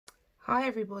Hi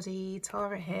everybody,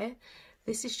 Tara here.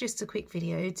 This is just a quick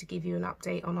video to give you an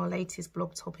update on our latest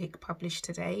blog topic published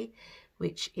today,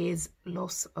 which is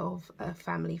loss of a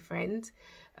family friend.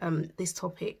 This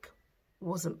topic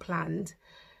wasn't planned.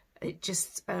 It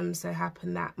just so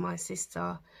happened that my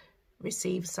sister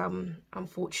received some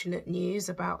unfortunate news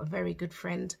about a very good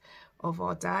friend of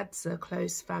our dad's, a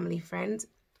close family friend,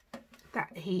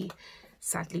 that he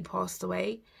sadly passed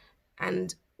away.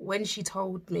 And when she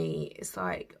told me, it's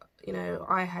like, you know,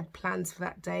 I had plans for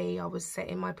that day. I was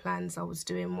setting my plans. I was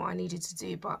doing what I needed to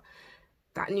do. But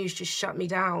that news just shut me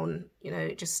down. You know,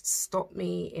 it just stopped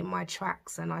me in my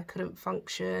tracks and I couldn't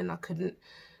function. I couldn't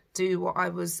do what I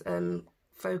was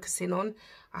focusing on.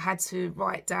 I had to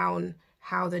write down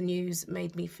how the news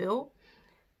made me feel.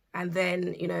 And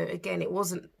then, you know, again, it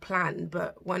wasn't planned,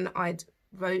 but when I'd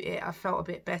wrote it, I felt a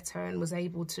bit better and was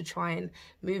able to try and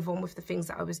move on with the things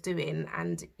that I was doing.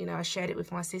 And, you know, I shared it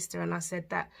with my sister and I said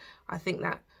that I think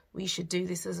that we should do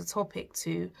this as a topic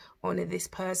to honour this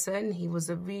person. He was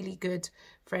a really good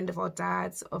friend of our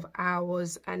dad's, of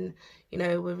ours, and, you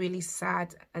know, we're really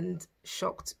sad and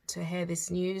shocked to hear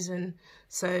this news. And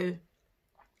so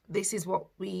this is what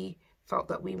we felt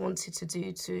that we wanted to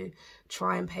do, to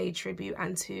try and pay tribute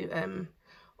and to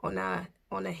honour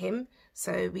him.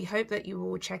 So we hope that you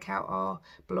will check out our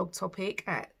blog topic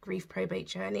at Grief Probate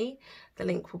Journey. The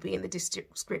link will be in the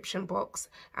description box,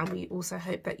 and we also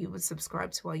hope that you would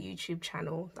subscribe to our YouTube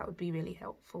channel. That would be really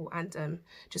helpful. And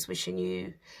just wishing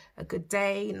you a good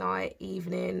day, night,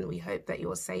 evening. We hope that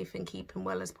you're safe and keeping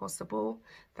well as possible.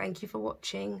 Thank you for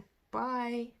watching.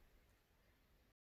 Bye.